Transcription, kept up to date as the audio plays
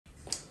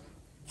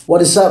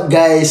What is up,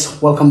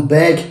 guys? Welcome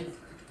back.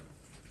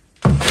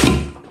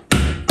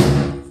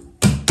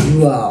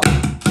 Wow.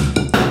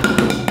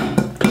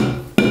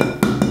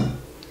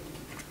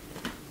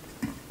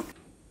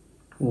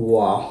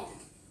 Wow.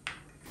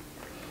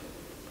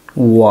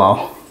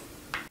 Wow.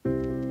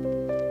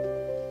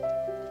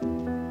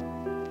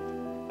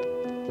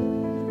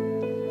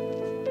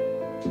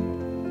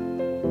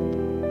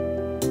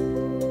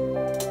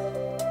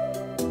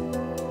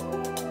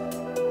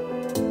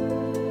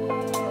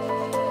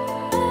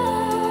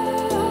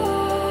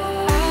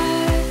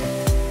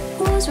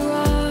 Was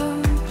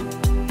wrong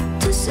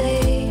to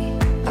say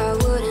I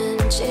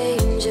wouldn't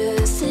change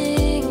a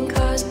thing,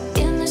 'cause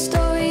in the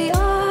story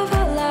of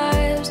our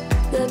lives,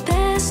 the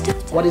best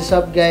of What is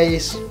up,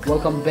 guys?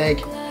 Welcome back.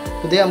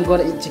 Today I'm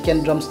gonna eat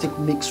chicken drumstick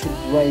mixed with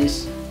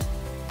rice.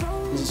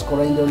 This is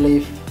coriander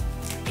leaf.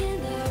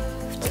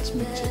 Let's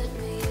mix it.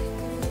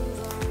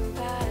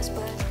 past,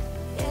 but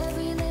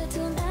every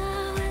little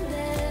now and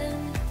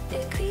then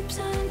it creeps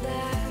on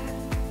back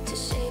to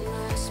shape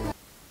my smile.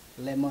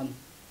 Lemon.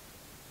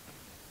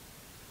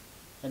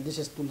 And this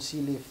is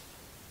Tulsi leaf.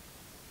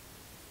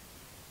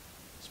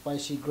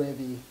 Spicy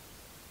gravy.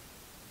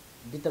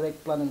 Bitter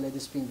eggplant and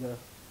lady's finger.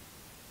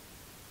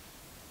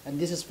 And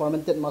this is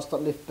fermented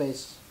mustard leaf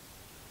paste.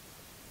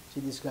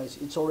 See this, guys,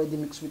 it's already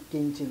mixed with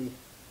king chili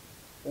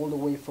all the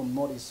way from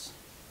Northeast.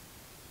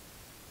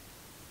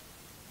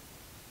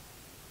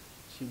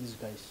 See this,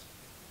 guys,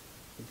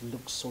 it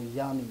looks so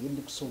yummy, it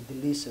looks so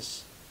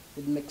delicious,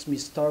 it makes me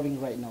starving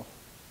right now.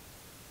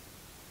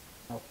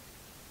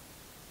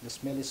 The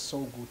smell is so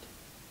good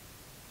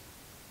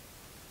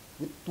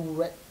with 2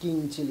 red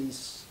king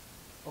chilies.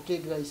 Okay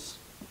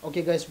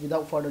guys,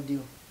 without further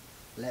ado,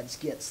 let's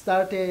get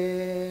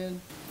started.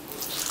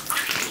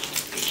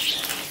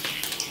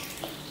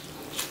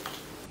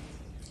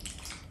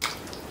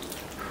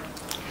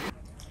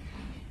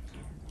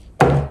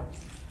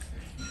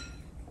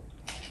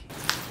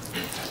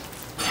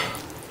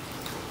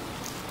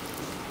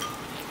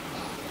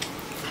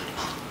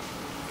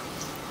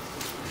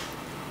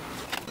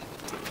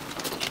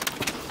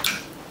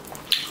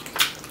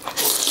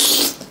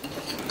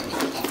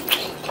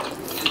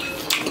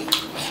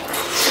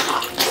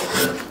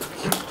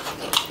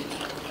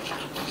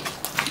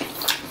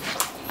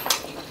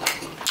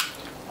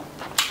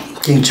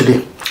 King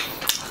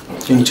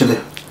chili.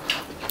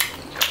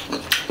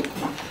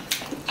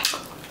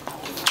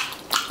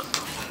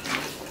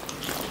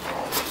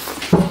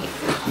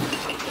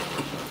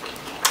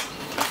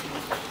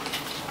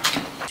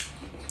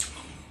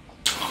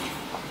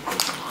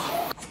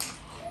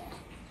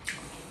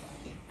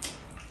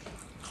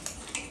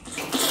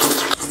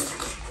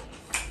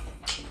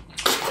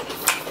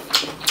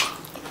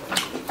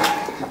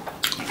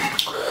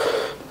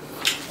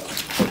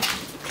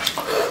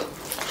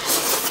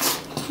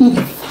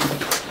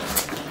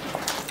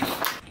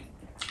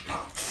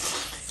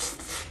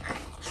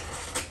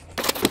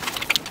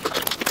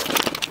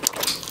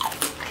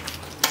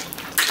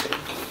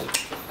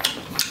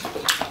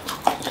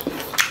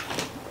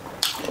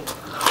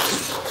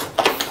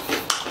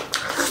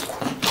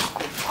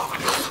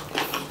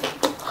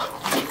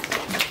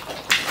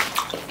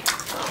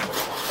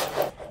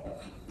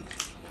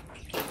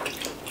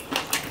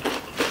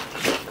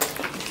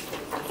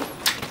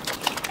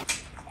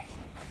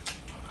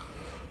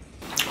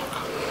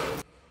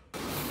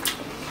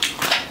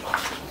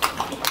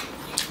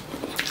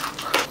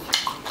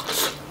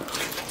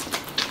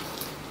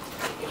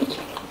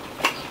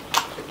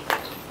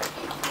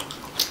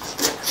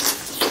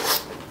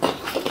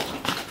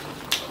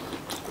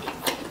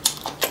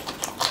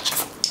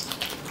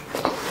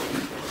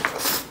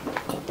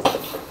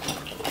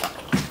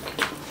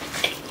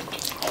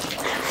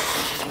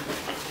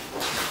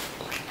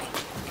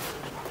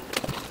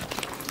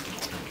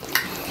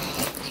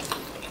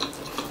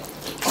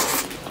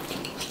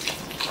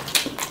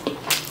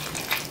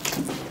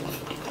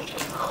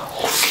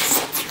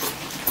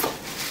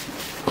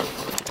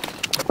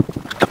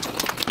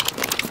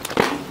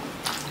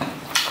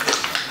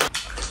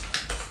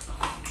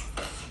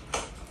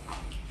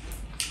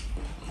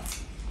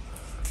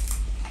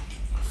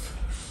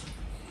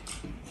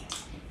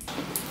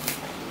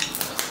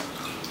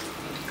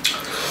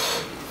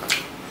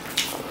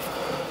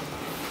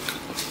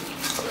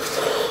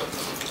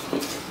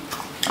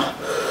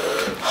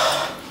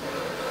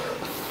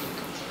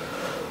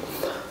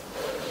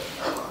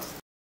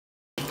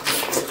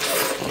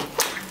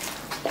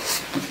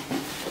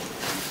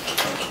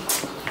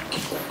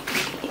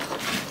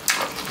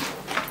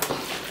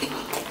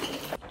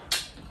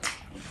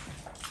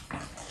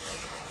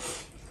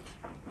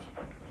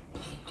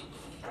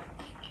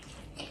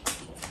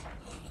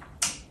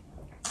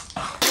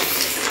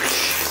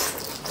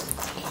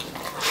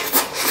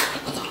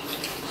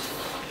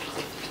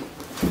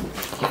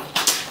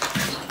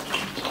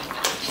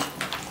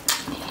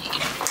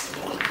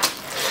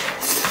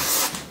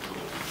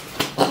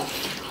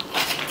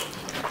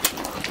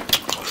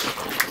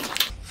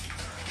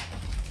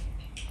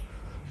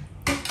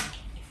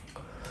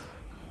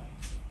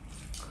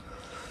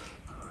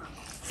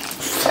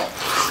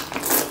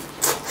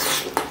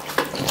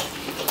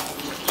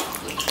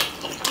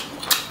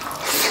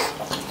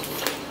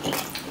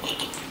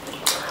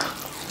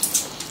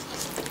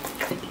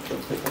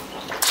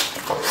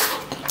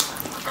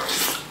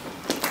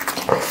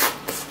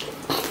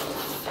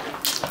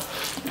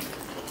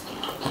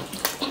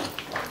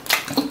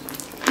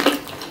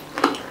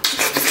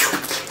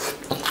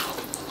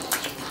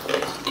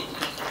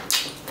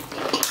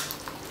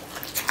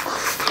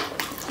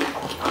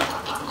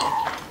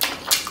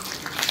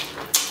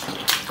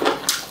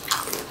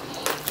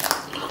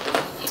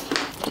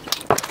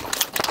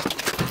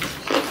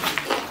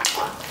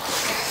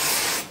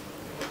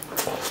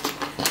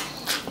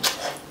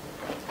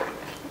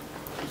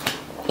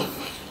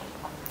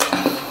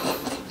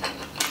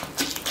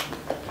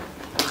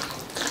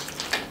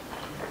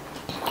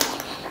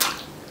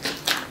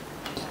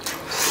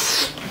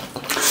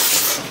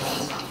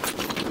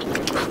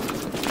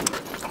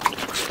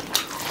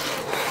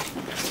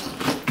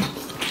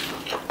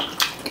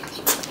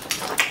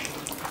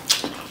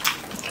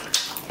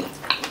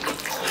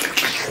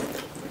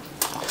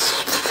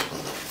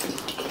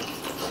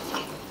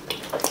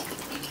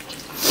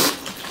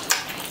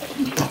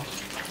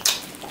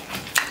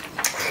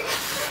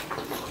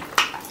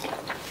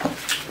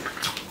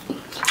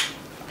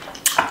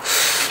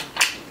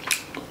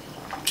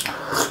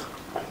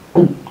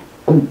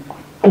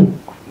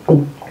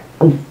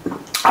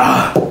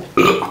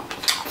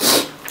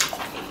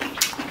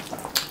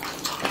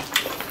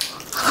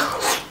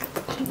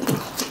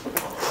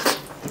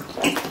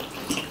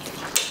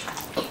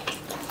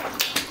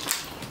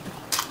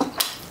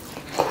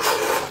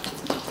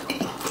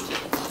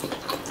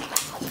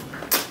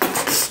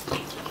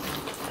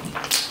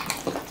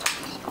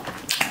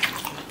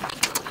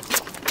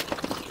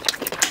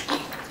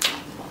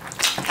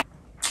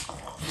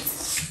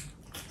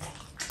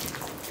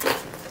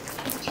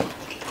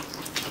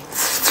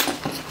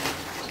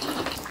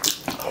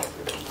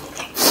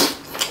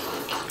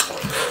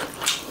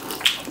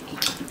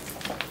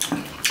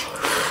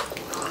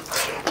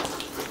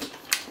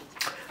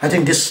 I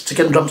think this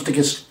chicken drumstick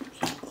is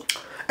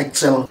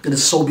XL. It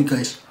is so big,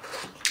 guys.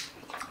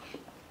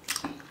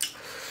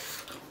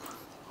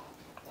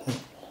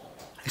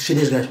 You see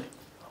this, guys?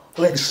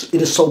 Look,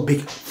 it is so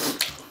big.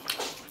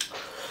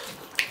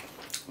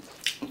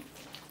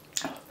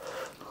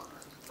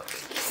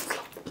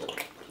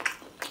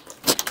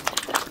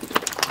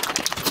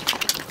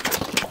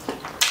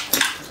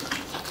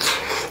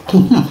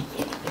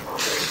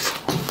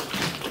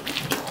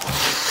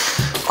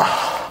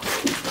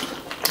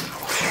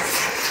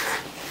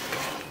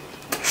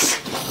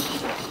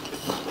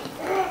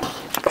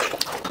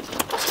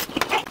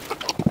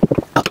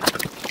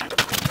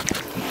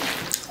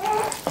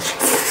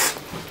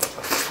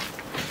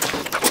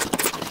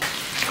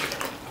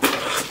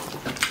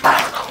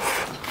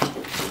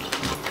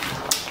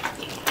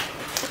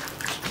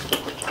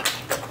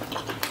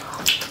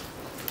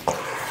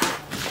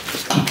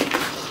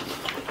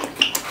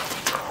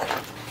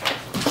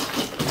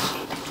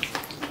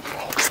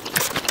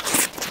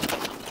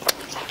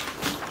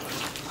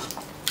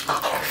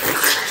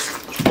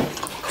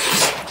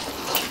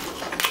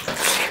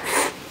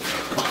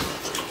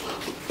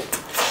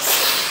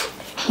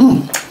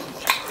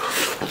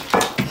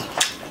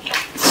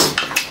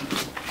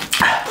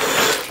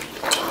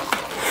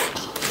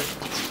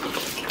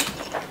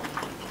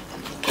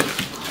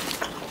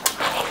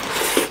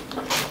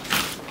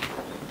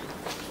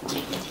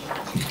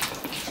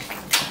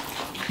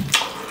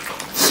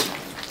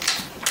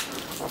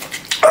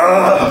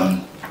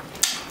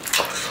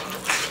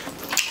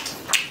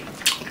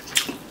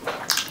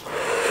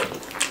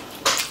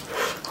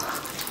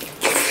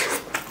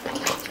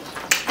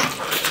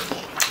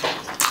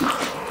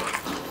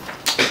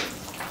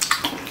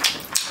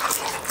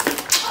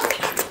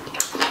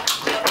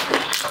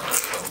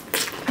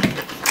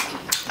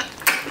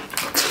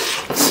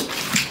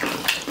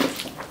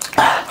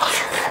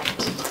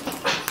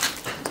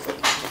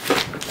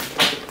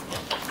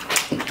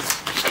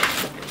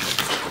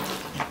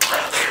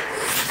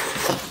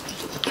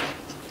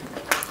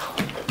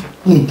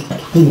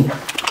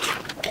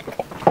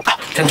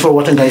 Thanks for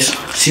watching, guys.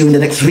 See you in the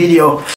next video.